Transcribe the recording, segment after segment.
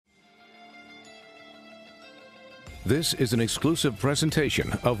This is an exclusive presentation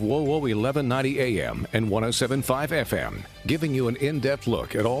of WOWO 1190 AM and 107.5 FM, giving you an in-depth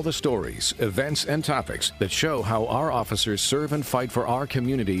look at all the stories, events, and topics that show how our officers serve and fight for our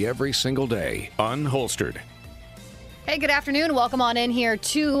community every single day. Unholstered. Hey, good afternoon. Welcome on in here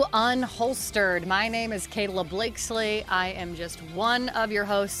to Unholstered. My name is Kayla Blakesley. I am just one of your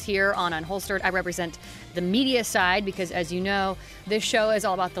hosts here on Unholstered. I represent the media side because, as you know, this show is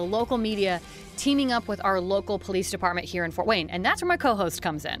all about the local media teaming up with our local police department here in Fort Wayne. And that's where my co-host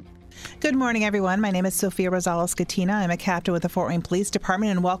comes in. Good morning, everyone. My name is Sophia Rosales-Catina. I'm a captain with the Fort Wayne Police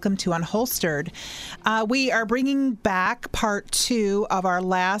Department, and welcome to Unholstered. We are bringing back part 2 of our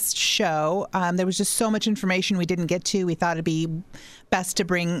last show. There was just so much information we didn't get to. We thought it'd be best to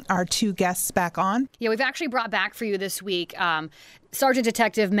bring our 2 guests back on. Yeah, we've actually brought back for you this week Sergeant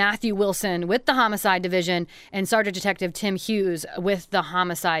Detective Matthew Wilson with the Homicide Division and Sergeant Detective Tim Hughes with the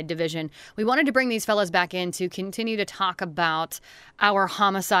Homicide Division. We wanted to bring these fellows back in to continue to talk about our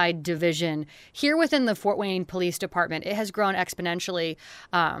Homicide Division here within the Fort Wayne Police Department. It has grown exponentially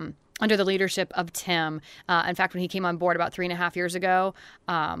under the leadership of Tim. In fact, when he came on board about 3.5 years ago,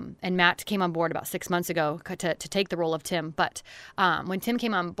 and Matt came on board about 6 months ago to take the role of Tim. But when Tim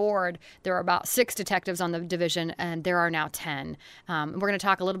came on board, there were about 6 detectives on the division, and there are now 10. We're going to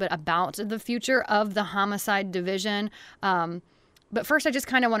talk a little bit about the future of the Homicide Division. But first, I just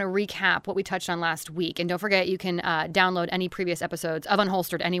kind of want to recap what we touched on last week. And don't forget, you can download any previous episodes of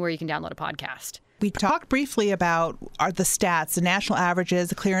Unholstered anywhere you can download a podcast. We talked briefly about the stats, the national averages,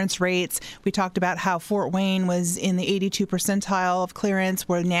 the clearance rates. We talked about how Fort Wayne was in the 82 percentile of clearance,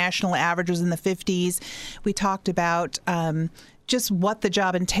 where national average was in the 50s. We talked about just what the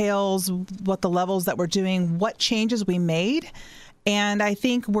job entails, what the levels that we're doing, what changes we made. And I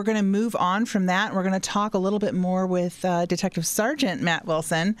think we're going to move on from that. We're going to talk a little bit more with Detective Sergeant Matt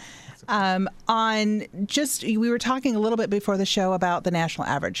Wilson on just, we were talking a little bit before the show about the national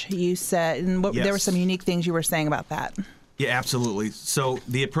average. You said, and Yes. There were some unique things you were saying about that. Yeah, absolutely. So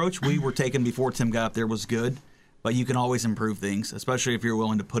the approach we were taking before Tim got up there was good, but you can always improve things, especially if you're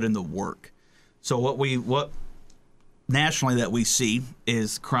willing to put in the work. So what nationally that we see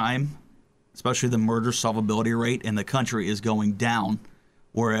is crime, especially the murder solvability rate in the country, is going down,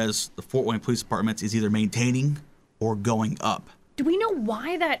 whereas the Fort Wayne Police Department is either maintaining or going up. Do we know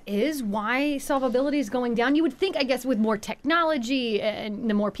why that is? Why solvability is going down? You would think, I guess, with more technology and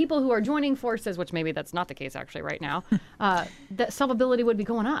the more people who are joining forces, which maybe that's not the case actually right now, that solvability would be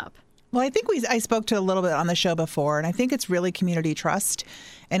going up. Well, I think I spoke to a little bit on the show before, and I think it's really community trust.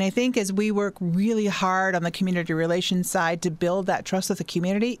 And I think as we work really hard on the community relations side to build that trust with the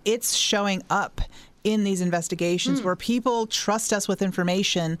community, it's showing up in these investigations where people trust us with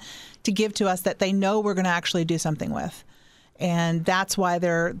information to give to us that they know we're going to actually do something with. And that's why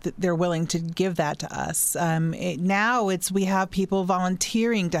they're willing to give that to us. Now we have people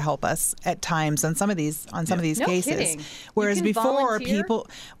volunteering to help us at times on some of these cases. Kidding. Whereas before volunteer?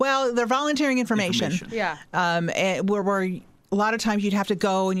 They're volunteering information. Yeah. Where a lot of times you'd have to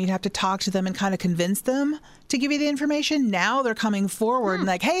go and you'd have to talk to them and kind of convince them to give you the information. Now they're coming forward and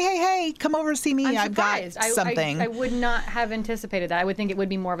like, hey, come over and see me. I've got something. I would not have anticipated that. I would think it would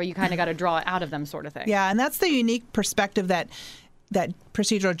be more of a you kind of got to draw it out of them sort of thing. Yeah, and that's the unique perspective that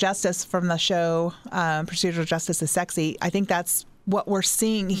procedural justice from the show, Procedural Justice is Sexy. I think that's what we're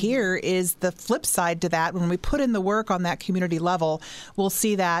seeing here is the flip side to that. When we put in the work on that community level, we'll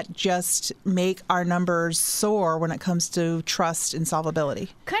see that just make our numbers soar when it comes to trust and solvability.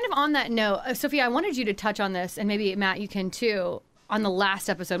 Kind of on that note, Sophia, I wanted you to touch on this, and maybe Matt, you can too. On the last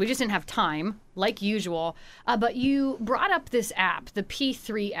episode, we just didn't have time, like usual, but you brought up this app, the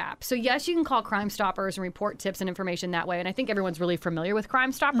P3 app. So yes, you can call Crime Stoppers and report tips and information that way, and I think everyone's really familiar with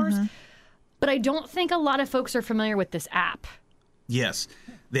Crime Stoppers, but I don't think a lot of folks are familiar with this app. Yes.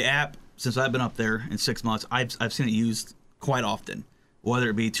 The app, since I've been up there in 6 months, I've seen it used quite often, whether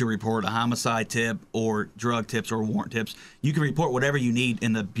it be to report a homicide tip or drug tips or warrant tips. You can report whatever you need,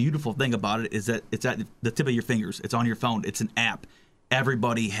 and the beautiful thing about it is that it's at the tip of your fingers. It's on your phone. It's an app.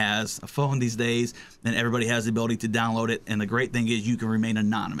 Everybody has a phone these days, and everybody has the ability to download it, and the great thing is you can remain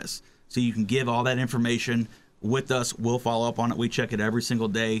anonymous. So you can give all that information with us. We'll follow up on it. We check it every single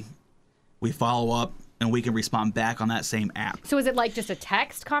day. We follow up, and we can respond back on that same app. So is it like just a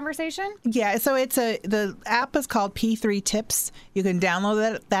text conversation? Yeah, so the app is called P3 Tips. You can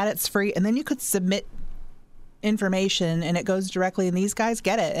download that, it's free, and then you could submit information and it goes directly, and these guys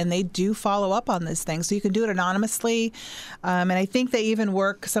get it and they do follow up on this thing. So you can do it anonymously, and I think they even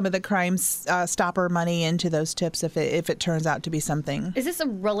work some of the Crime Stopper money into those tips if it turns out to be something. Is this a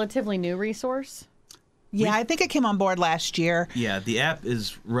relatively new resource? Yeah, I think it came on board last year. Yeah, the app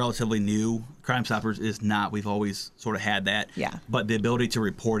is relatively new. Crime Stoppers is not. We've always sort of had that. Yeah. But the ability to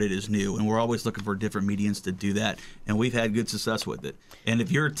report it is new, and we're always looking for different mediums to do that, and we've had good success with it. And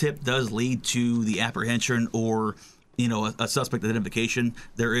if your tip does lead to the apprehension or a suspect identification,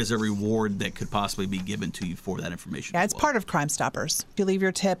 there is a reward that could possibly be given to you for that information. Yeah, as it's well. part of Crime Stoppers. You leave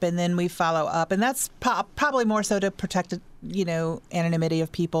your tip, and then we follow up, and that's probably more so to protect, anonymity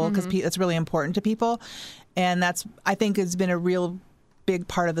of people, because it's really important to people, and that's, I think, has been a real big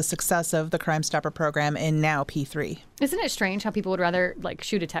part of the success of the Crime Stopper program and now P3. Isn't it strange how people would rather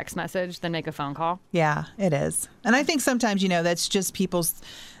shoot a text message than make a phone call? Yeah, it is, and I think sometimes that's just people's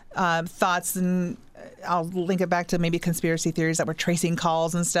thoughts, and I'll link it back to maybe conspiracy theories that we're tracing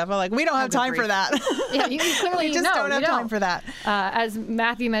calls and stuff. I'm like, we don't have time for that. Yeah, you clearly we just don't have time for that. As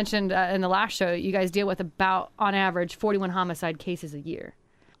Matthew mentioned in the last show, you guys deal with about, on average, 41 homicide cases a year.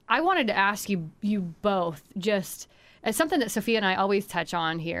 I wanted to ask you both, just as something that Sophia and I always touch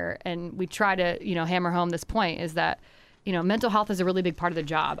on here, and we try to hammer home this point, is that mental health is a really big part of the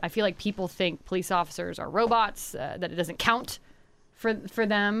job. I feel like people think police officers are robots, that it doesn't count for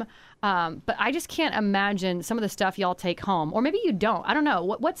them. But I just can't imagine some of the stuff y'all take home, or maybe you don't. I don't know.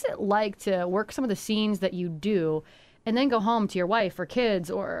 What's it like to work some of the scenes that you do and then go home to your wife or kids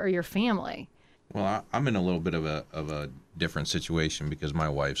or your family? Well, I'm in a little bit of a different situation because my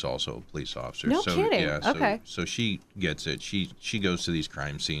wife's also a police officer. No kidding. Yeah, okay. So she gets it. She goes to these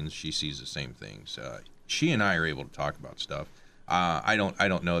crime scenes. She sees the same things. She and I are able to talk about stuff. I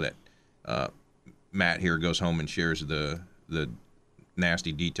don't know that Matt here goes home and shares the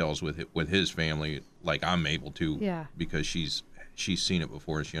nasty details with his family like I'm able to. Yeah. Because she's seen it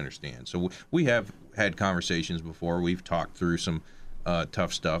before and she understands. So we have had conversations before. We've talked through some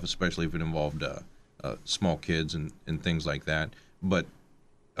tough stuff, especially if it involved small kids and things like that. But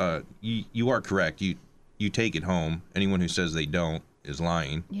you are correct. You take it home. Anyone who says they don't is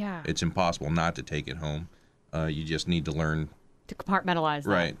lying. Yeah. It's impossible not to take it home. You just need to learn to compartmentalize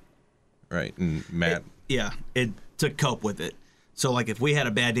that. Right. And Matt. To cope with it. So, if we had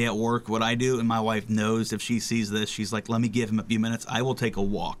a bad day at work, what I do, and my wife knows if she sees this, she's like, let me give him a few minutes. I will take a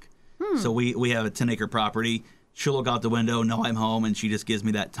walk. So we have a 10-acre property. She'll look out the window, know I'm home, and she just gives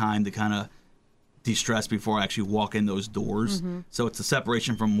me that time to kind of de-stress before I actually walk in those doors. So it's a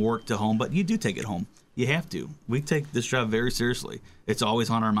separation from work to home, but you do take it home. You have to. We take this job very seriously. It's always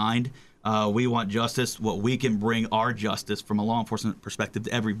on our mind. We want justice, what we can bring our justice from a law enforcement perspective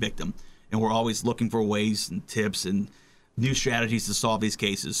to every victim. And we're always looking for ways and tips and new strategies to solve these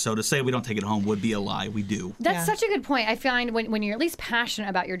cases. So to say we don't take it home would be a lie. We do. That's such a good point. I find when you're at least passionate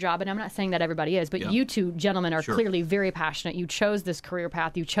about your job, and I'm not saying that everybody is, but you two gentlemen are clearly very passionate. You chose this career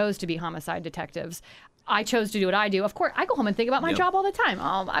path. You chose to be homicide detectives. I chose to do what I do. Of course, I go home and think about my job all the time.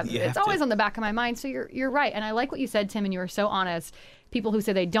 It's always on the back of my mind. So you're right. And I like what you said, Tim, and you were so honest. People who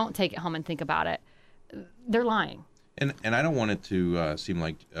say they don't take it home and think about it, they're lying. And I don't want it to seem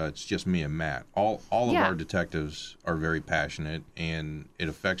like it's just me and Matt. All of our detectives are very passionate, and it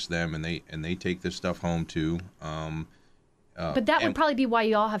affects them, and they take this stuff home too. But that would probably be why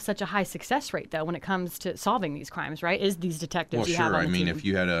you all have such a high success rate, though, when it comes to solving these crimes, right? Is these detectives you have on the team. If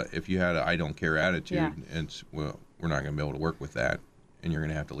you had a I don't care attitude, we're not going to be able to work with that, and you're going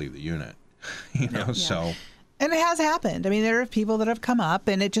to have to leave the unit. So. And it has happened. I mean, there are people that have come up,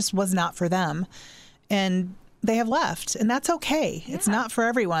 and it just was not for them, and they have left, and that's okay. It's not for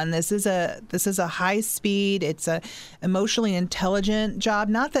everyone. This is a high speed. It's a emotionally intelligent job.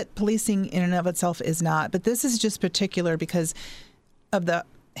 Not that policing in and of itself is not, but this is just particular because of the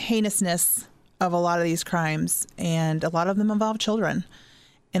heinousness of a lot of these crimes, and a lot of them involve children,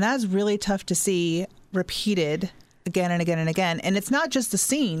 and that is really tough to see repeated again and again and again. And it's not just the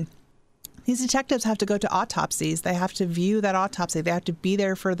scene. These detectives have to go to autopsies. They have to view that autopsy. They have to be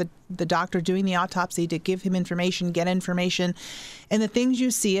there for the doctor doing the autopsy to give him information, get information. And the things you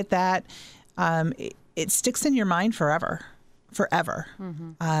see at that, it sticks in your mind forever.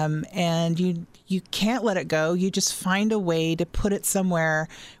 And you can't let it go. You just find a way to put it somewhere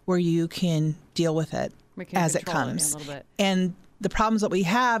where you can deal with it as it comes. And the problems that we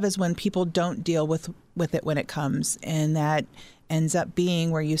have is when people don't deal with it when it comes, and that ends up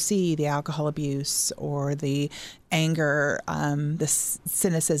being where you see the alcohol abuse or the anger, the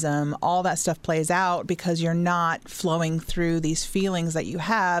cynicism, all that stuff plays out because you're not flowing through these feelings that you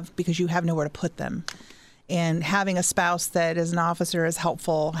have because you have nowhere to put them. And having a spouse that is an officer is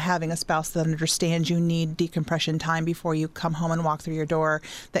helpful. Having a spouse that understands you need decompression time before you come home and walk through your door,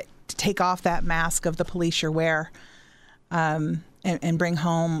 that to take off that mask of the police you wear, and bring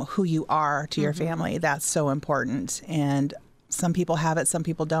home who you are to your family. That's so important. And Some people have it, some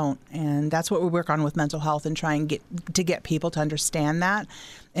people don't. And that's what we work on with mental health and try and get people to understand that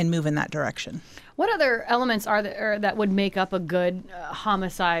and move in that direction. What other elements are there that would make up a good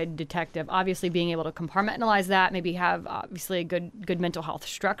homicide detective? Obviously, being able to compartmentalize that, maybe have obviously a good mental health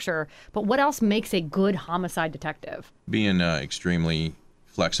structure. But what else makes a good homicide detective? Being extremely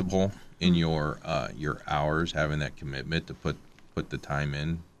flexible in your hours, having that commitment to put the time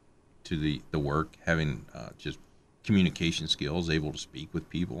in to the work, having just communication skills, able to speak with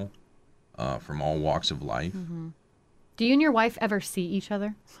people from all walks of life. Mm-hmm. Do you and your wife ever see each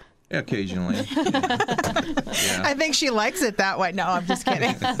other? Occasionally. Yeah. I think she likes it that way. No, I'm just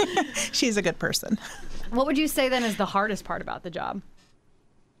kidding. She's a good person. What would you say then is the hardest part about the job?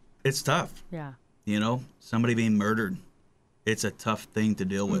 It's tough. Yeah. You know, somebody being murdered, it's a tough thing to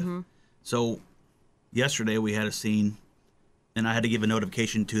deal with. Mm-hmm. So yesterday we had a scene, and I had to give a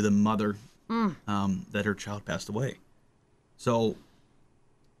notification to the mother that her child passed away. So,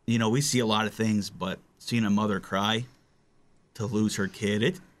 you know, we see a lot of things, but seeing a mother cry to lose her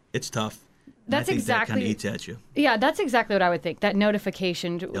kid, it's tough. And That's I think exactly. that kind of eats at you. Yeah, that's exactly what I would think. That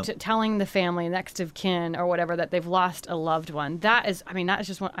notification, Yep. telling the family, next of kin, or whatever, that they've lost a loved one. That is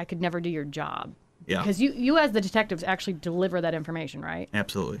just what I could never do your job. Yeah. Because you as the detectives actually deliver that information, right?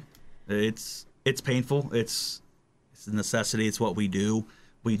 Absolutely. It's painful. It's a necessity. It's what we do.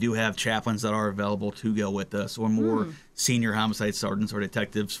 We do have chaplains that are available to go with us, or more senior homicide sergeants or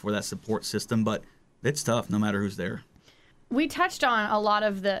detectives for that support system. But it's tough no matter who's there. We touched on a lot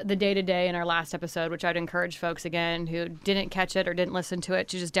of the day-to-day in our last episode, which I'd encourage folks, again, who didn't catch it or didn't listen to it,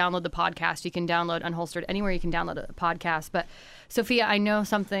 to just download the podcast. You can download Unholstered anywhere you can download a podcast. But, Sophia, I know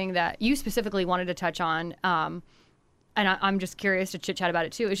something that you specifically wanted to touch on, and I'm just curious to chit-chat about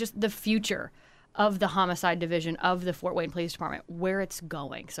it, too. It's just the future of the homicide division of the Fort Wayne Police Department, where it's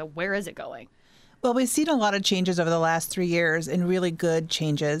going. So where is it going? Well, we've seen a lot of changes over the last 3 years, and really good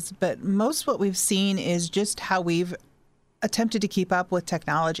changes. But most what we've seen is just how we've attempted to keep up with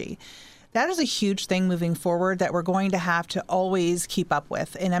technology. That is a huge thing moving forward that we're going to have to always keep up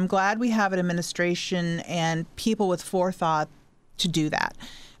with. And I'm glad we have an administration and people with forethought to do that,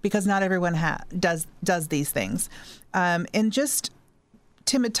 because not everyone does these things. And just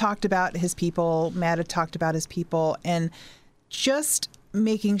Tim had talked about his people, Matt had talked about his people, and just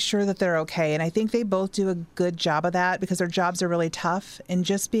making sure that they're okay. And I think they both do a good job of that, because their jobs are really tough. And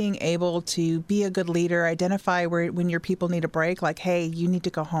just being able to be a good leader, identify when your people need a break, like, hey, you need to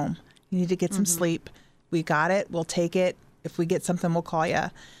go home. You need to get some sleep. We got it. We'll take it. If we get something, we'll call you.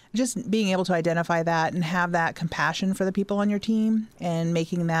 Just being able to identify that and have that compassion for the people on your team and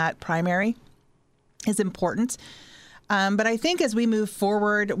making that primary is important. But I think as we move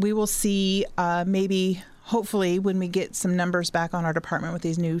forward, we will see maybe, hopefully, when we get some numbers back on our department with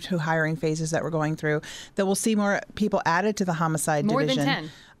these new 2 hiring phases that we're going through, that we'll see more people added to the homicide division. More than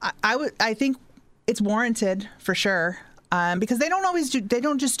 10. I think it's warranted for sure. Because they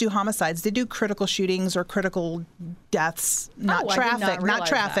don't just do homicides. They do critical shootings or critical deaths, not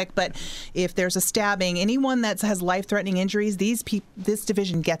traffic, but if there's a stabbing, anyone that has life-threatening injuries, this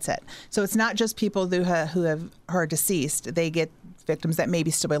division gets it. So it's not just people who are deceased. They get victims that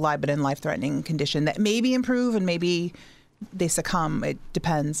maybe still be alive, but in life-threatening condition that maybe improve and maybe they succumb. It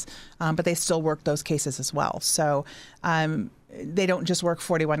depends, but they still work those cases as well. So they don't just work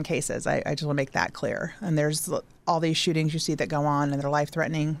 41 cases. I just want to make that clear. And there's all these shootings you see that go on and they're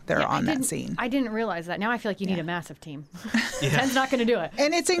life-threatening. They're on that scene. I didn't realize that. Now I feel like you need a massive team. 10's not going to do it.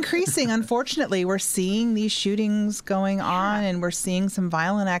 And it's increasing. Unfortunately, we're seeing these shootings going on, and we're seeing some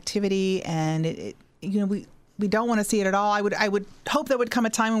violent activity. And we don't want to see it at all. I would hope there would come a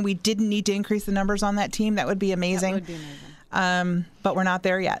time when we didn't need to increase the numbers on that team. That would be amazing. That would be amazing. But we're not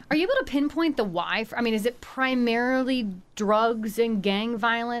there yet. Are you able to pinpoint the why? Is it primarily drugs and gang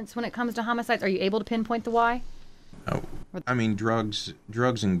violence when it comes to homicides? Are you able to pinpoint the why? Oh, drugs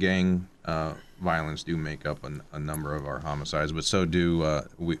and gang violence do make up a number of our homicides, but so do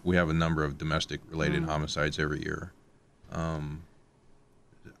we have a number of domestic-related homicides every year.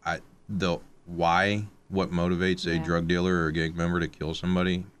 What motivates a drug dealer or a gang member to kill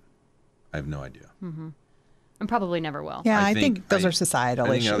somebody, I have no idea. Mm-hmm. And probably never will. Yeah, I think those are societal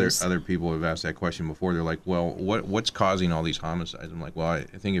issues. I think other people have asked that question before. They're like, well, what's causing all these homicides? I'm like, well, I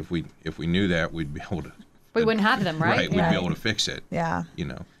think if we knew that, we'd be able to. We wouldn't have them, right? Right, we'd be able to fix it. Yeah.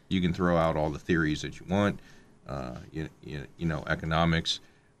 You can throw out all the theories that you want, economics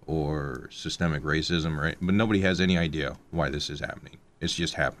or systemic racism, right? But nobody has any idea why this is happening. It's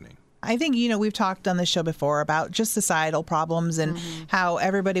just happening. I think, we've talked on this show before about just societal problems and how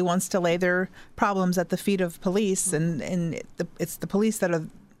everybody wants to lay their problems at the feet of police, and it's the police that are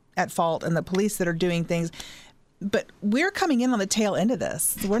at fault and the police that are doing things. But we're coming in on the tail end of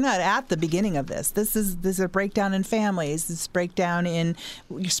this. We're not at the beginning of this. This is a breakdown in families, this breakdown in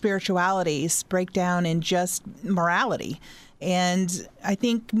your spirituality, this breakdown in just morality. And I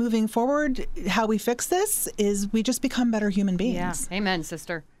think moving forward, how we fix this is we just become better human beings. Yeah, amen,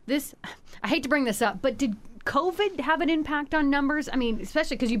 sister. I hate to bring this up, but did COVID have an impact on numbers? I mean,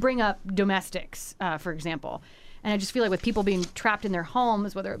 especially because you bring up domestics, for example. And I just feel like with people being trapped in their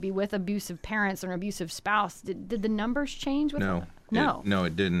homes, whether it be with abusive parents or an abusive spouse, did the numbers change? No,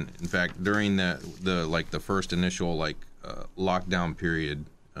 it didn't. In fact, during the first initial lockdown period,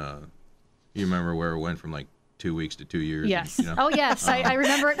 you remember where it went from 2 weeks to 2 years? Yes. Oh, yes. I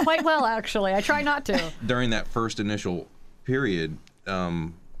remember it quite well, actually. I try not to. During that first initial period,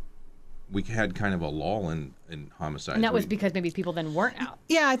 we had kind of a lull in homicides. And that was because maybe people then weren't out.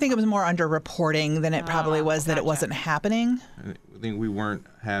 Yeah, I think it was more underreporting than it probably was that it wasn't happening. I think we weren't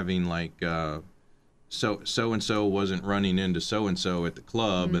having so-and-so wasn't running into so-and-so at the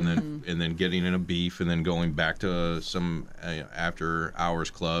club and then getting in a beef and then going back to some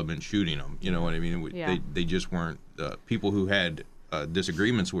after-hours club and shooting them. You know what I mean? They just weren't people who had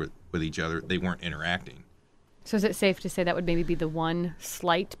disagreements with each other. They weren't interacting. So is it safe to say that would maybe be the one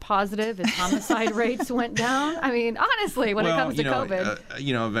slight positive as homicide rates went down? I mean, honestly, when it comes to COVID.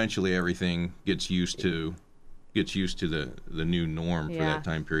 Eventually everything gets used to the new norm for that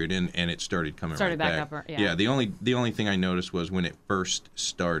time period, and it started coming right back. Up. Yeah, the only thing I noticed was when it first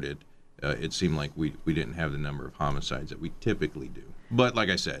started, it seemed like we didn't have the number of homicides that we typically do. But like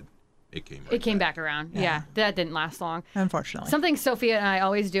I said, it came back around. Yeah, that didn't last long. Unfortunately. Something Sophia and I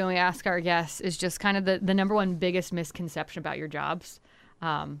always do when we ask our guests is just kind of the number one biggest misconception about your jobs.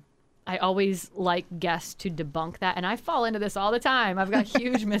 I always like guests to debunk that, and I fall into this all the time. I've got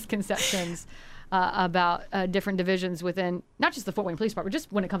huge misconceptions about different divisions within, not just the Fort Wayne Police Department, but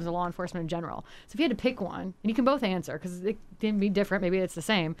just when it comes to law enforcement in general. So if you had to pick one, and you can both answer because it can be different, maybe it's the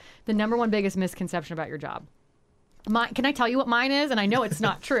same, the number one biggest misconception about your job. Can I tell you what mine is? And I know it's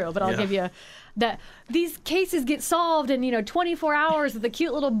not true, but I'll give you that. These cases get solved in 24 hours with a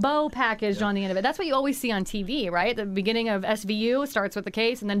cute little bow packaged on the end of it. That's what you always see on TV, right? The beginning of SVU starts with the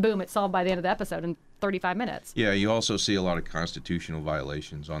case, and then boom, it's solved by the end of the episode in 35 minutes. Yeah, you also see a lot of constitutional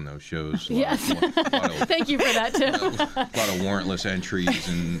violations on those shows. Yes. Thank you for that, too. A lot of warrantless entries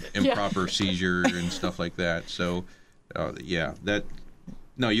and improper seizure and stuff like that. So,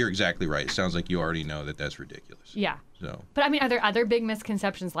 no, you're exactly right. It sounds like you already know that that's ridiculous. Yeah. So, but I mean, are there other big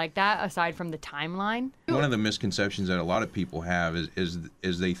misconceptions like that aside from the timeline? One of the misconceptions that a lot of people have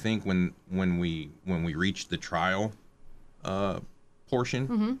is they think when we reach the trial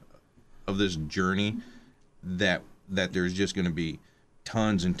portion of this journey that there's just going to be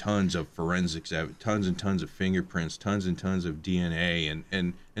tons and tons of forensics, tons and tons of fingerprints, tons and tons of DNA,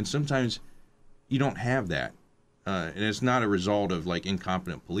 and sometimes you don't have that. And it's not a result of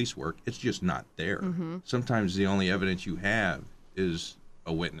incompetent police work. It's just not there. Sometimes the only evidence you have is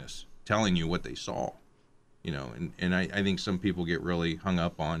a witness telling you what they saw, and I think some people get really hung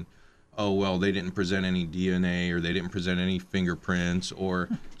up on, oh, well, they didn't present any DNA or they didn't present any fingerprints, or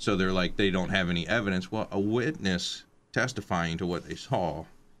so they're like, they don't have any evidence. Well, a witness testifying to what they saw,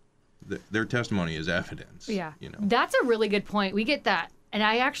 their testimony is evidence. Yeah. That's a really good point. We get that. And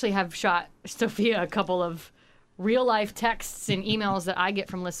I actually have shot Sophia a couple of real life texts and emails that I get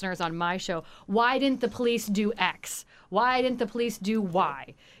from listeners on my show. Why didn't the police do X? Why didn't the police do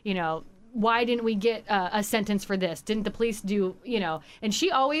Y? Why didn't we get a sentence for this? Didn't the police do, And she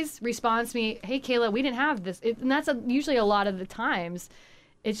always responds to me, hey, Kayla, we didn't have this. And that's usually a lot of the times.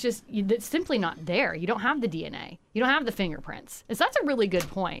 It's just, it's simply not there. You don't have the DNA. You don't have the fingerprints. So that's a really good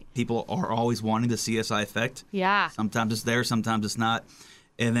point. People are always wanting the CSI effect. Yeah. Sometimes it's there, sometimes it's not.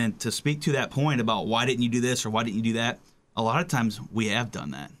 And then to speak to that point about why didn't you do this or why didn't you do that, a lot of times we have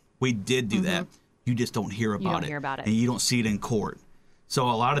done that. We did do that. You just don't hear about it. You don't hear about it. And you don't see it in court. So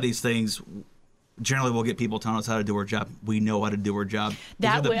a lot of these things, generally we'll get people telling us how to do our job. We know how to do our job.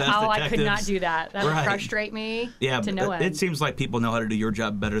 I could not do that. That would frustrate me to no end. It seems like people know how to do your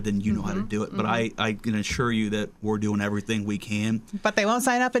job better than you know how to do it. But I can assure you that we're doing everything we can. But they won't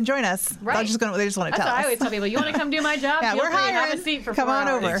sign up and join us. Right. They just want to tell us. That's what I always tell people. You want to come do my job? Yeah, we're hiring. Have a seat for come 4 on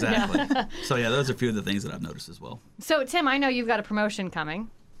hours. over. Exactly. So those are a few of the things that I've noticed as well. So Tim, I know you've got a promotion coming.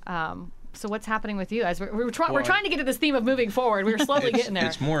 So what's happening with you? As we're trying to get to this theme of moving forward. We're slowly getting there.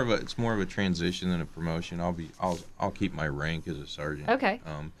 It's more of a transition than a promotion. I'll keep my rank as a sergeant. Okay.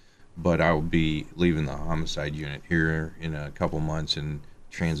 But I will be leaving the homicide unit here in a couple months and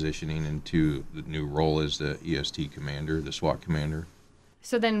transitioning into the new role as the EST commander, the SWAT commander.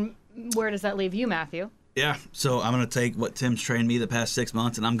 So then, where does that leave you, Matthew? Yeah. So I'm going to take what Tim's trained me the past 6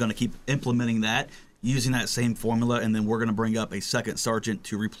 months, and I'm going to keep implementing that using that same formula, and then we're going to bring up a second sergeant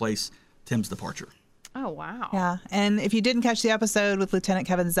to replace Tim's departure. Oh, wow. Yeah, and if you didn't catch the episode with Lieutenant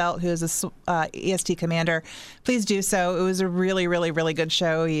Kevin Zelt, who is a EST commander, please do so. It was a really, really, really good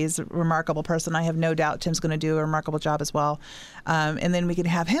show. He's a remarkable person. I have no doubt Tim's going to do a remarkable job as well. And then we can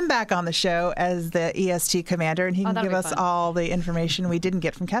have him back on the show as the EST commander, and he can give us fun. all the information we didn't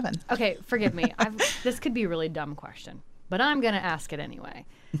get from Kevin. Okay, forgive me. This could be a really dumb question, but I'm going to ask it anyway.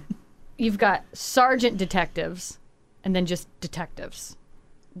 You've got sergeant detectives and then just detectives.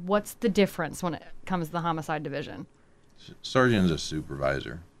 What's the difference when it comes to the homicide division? Sergeant's a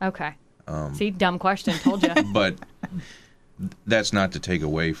supervisor. Okay. See, dumb question. Told you. But that's not to take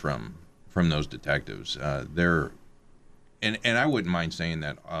away from those detectives. They're, and I wouldn't mind saying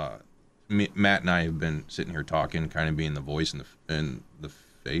that. Matt and I have been sitting here talking, kind of being the voice and the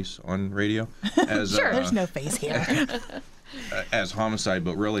face on radio. As, Sure, there's no face here. As homicide,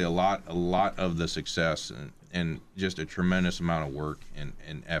 but really a lot of the success and just a tremendous amount of work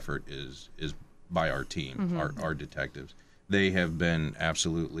and effort is by our team, our detectives. They have been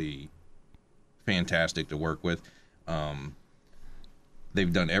absolutely fantastic to work with.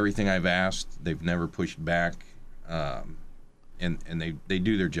 They've done everything I've asked. They've never pushed back, and they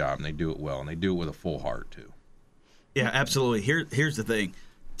do their job, and they do it well, and they do it with a full heart too. Yeah, absolutely. Here's the thing.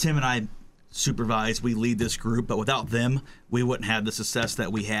 Tim and I supervise, we lead this group, but without them, we wouldn't have the success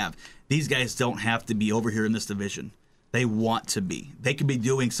that we have. These guys don't have to be over here in this division. They want to be. They could be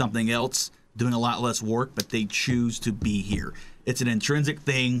doing something else, doing a lot less work, but they choose to be here. It's an intrinsic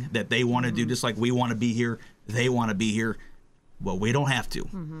thing that they want to do, just like we want to be here. They want to be here. Well, we don't have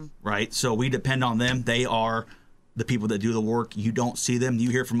to, right? So we depend on them. They are the people that do the work. You don't see them.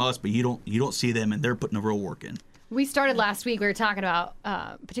 You hear from us, but you don't see them, and they're putting the real work in. We started last week. We were talking about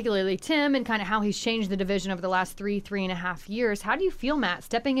particularly Tim and kind of how he's changed the division over the last 3.5 years. How do you feel, Matt,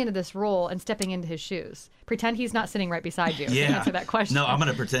 stepping into this role and stepping into his shoes? Pretend he's not sitting right beside you. Yeah. To answer that question. No, I'm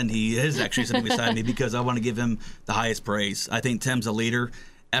going to pretend he is actually sitting beside me because I want to give him the highest praise. I think Tim's a leader.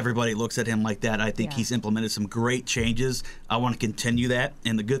 Everybody looks at him like that. I think he's implemented some great changes. I want to continue that.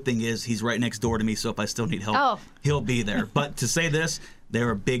 And the good thing is he's right next door to me, so if I still need help, he'll be there. But to say this, there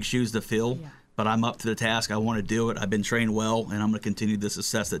are big shoes to fill. Yeah. But I'm up to the task. I want to do it. I've been trained well, and I'm going to continue the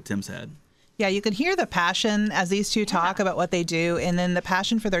success that Tim's had. Yeah, you can hear the passion as these two talk about what they do, and then the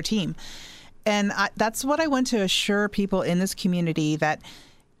passion for their team. And that's what I want to assure people in this community, that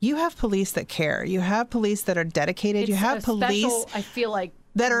you have police that care. You have police that are dedicated. You have police. Special, I feel like,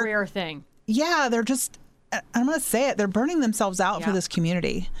 that are rare thing. Yeah, they're just, I'm going to say it, they're burning themselves out for this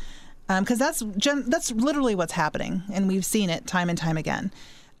community. Because that's literally what's happening, and we've seen it time and time again.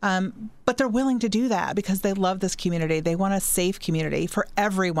 But they're willing to do that because they love this community. They want a safe community for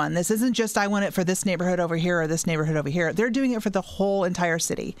everyone. This isn't just, I want it for this neighborhood over here or this neighborhood over here. They're doing it for the whole entire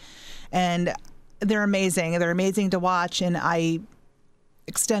city. And they're amazing. They're amazing to watch. And I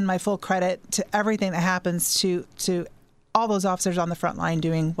extend my full credit to everything that happens to all those officers on the front line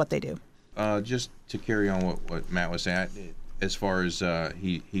doing what they do. Just to carry on what Matt was saying, as far as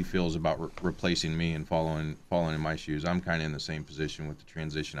he feels about replacing me and following in my shoes, I'm kind of in the same position with the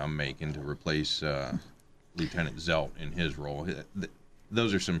transition I'm making to replace Lieutenant Zelt in his role.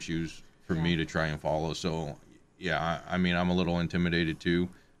 Those are some shoes for me to try and follow. So, yeah, I mean, I'm a little intimidated too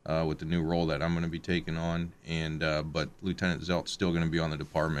with the new role that I'm going to be taking on. And but Lieutenant Zelt's still going to be on the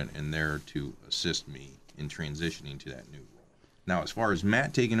department and there to assist me in transitioning to that new role. Now, as far as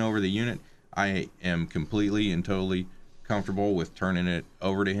Matt taking over the unit, I am completely and totally comfortable with turning it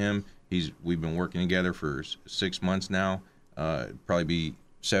over to him. We've been working together for 6 months now. Probably be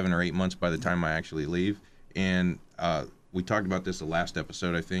 7 or 8 months by the time I actually leave. And we talked about this the last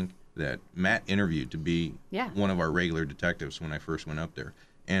episode, I think, that Matt interviewed to be one of our regular detectives when I first went up there.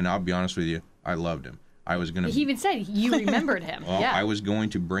 And I'll be honest with you, I loved him. I was going to. He even said you remembered him. Well, I was going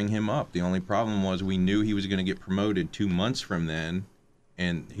to bring him up. The only problem was we knew he was going to get promoted 2 months from then,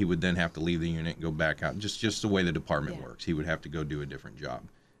 and he would then have to leave the unit and go back out. Just the way the department works. He would have to go do a different job.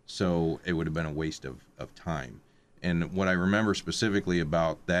 So it would have been a waste of time. And what I remember specifically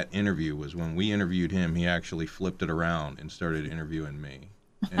about that interview was when we interviewed him, he actually flipped it around and started interviewing me.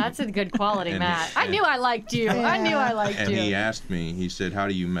 And, that's a good quality, Matt. I knew I liked you. I knew I liked you. And he asked me, he said, how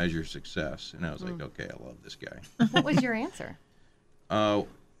do you measure success? And I was like, okay, I love this guy. What was your answer?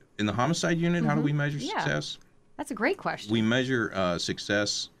 In the homicide unit, how do we measure success? That's a great question. We measure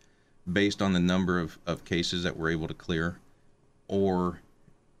success based on the number of cases that we're able to clear, or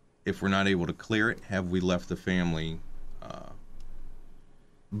if we're not able to clear it, have we left the family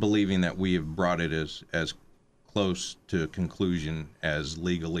believing that we have brought it as close to conclusion as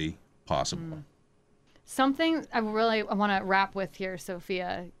legally possible. Something I want to wrap with here,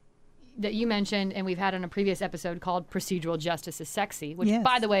 Sophia. that you mentioned, and we've had on a previous episode called "Procedural Justice is Sexy," which, Yes.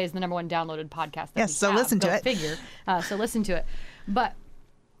 by the way, is the #1 downloaded podcast. That Yes, we so have. listen to Go it. Figure. So listen to it. But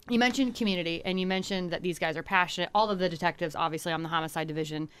you mentioned community, and you mentioned that these guys are passionate. All of the detectives, obviously, on the homicide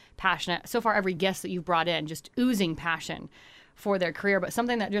division, passionate. So far, every guest that you've brought in, just oozing passion for their career. But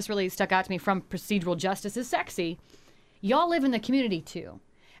something that just really stuck out to me from Procedural Justice is Sexy. Y'all live in the community too.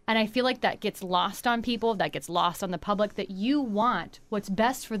 And I feel like that gets lost on people, that gets lost on the public, that you want what's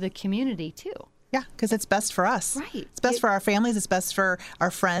best for the community too. Yeah, because it's best for us. Right. It's best for our families. It's best for our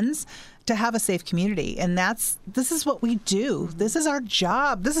friends to have a safe community. And this is what we do. This is our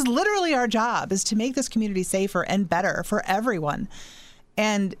job. This is literally our job, is to make this community safer and better for everyone.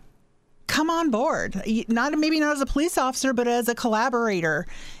 And come on board, maybe not as a police officer, but as a collaborator,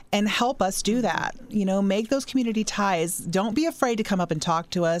 and help us do that. Make those community ties. Don't be afraid to come up and talk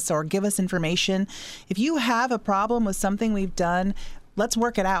to us or give us information. If you have a problem with something we've done, let's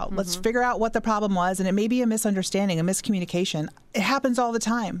work it out. Let's figure out what the problem was. And it may be a misunderstanding, a miscommunication. It happens all the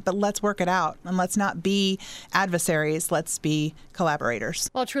time, but let's work it out. And let's not be adversaries. Let's be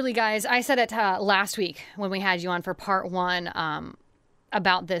collaborators. Well, truly, guys, I said it last week when we had you on for part 1,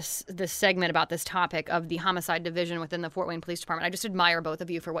 about this segment, about this topic of the homicide division within the Fort Wayne Police Department. I just admire both of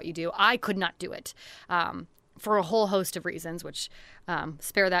you for what you do. I could not do it for a whole host of reasons, which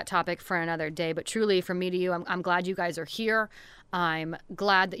spare that topic for another day. But truly, from me to you, I'm glad you guys are here. I'm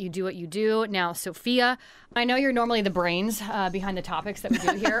glad that you do what you do. Now, Sophia, I know you're normally the brains behind the topics that we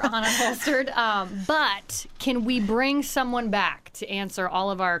do here on Unholstered, but can we bring someone back to answer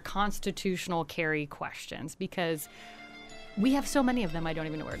all of our constitutional carry questions? Because we have so many of them, I don't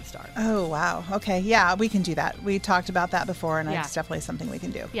even know where to start. Oh, wow. Okay. Yeah, we can do that. We talked about that before, and it's definitely something we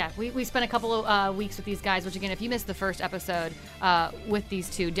can do. Yeah, we spent a couple of weeks with these guys, which, again, if you missed the first episode with these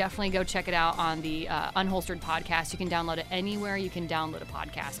two, definitely go check it out on the Unholstered podcast. You can download it anywhere you can download a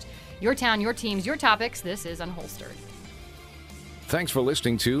podcast. Your town, your teams, your topics. This is Unholstered. Thanks for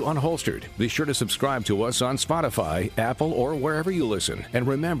listening to Unholstered. Be sure to subscribe to us on Spotify, Apple, or wherever you listen. And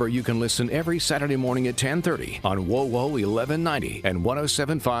remember, you can listen every Saturday morning at 10:30 on WOWO 1190 and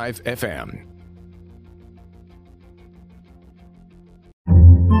 107.5 FM.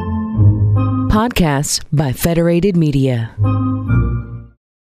 Podcasts by Federated Media.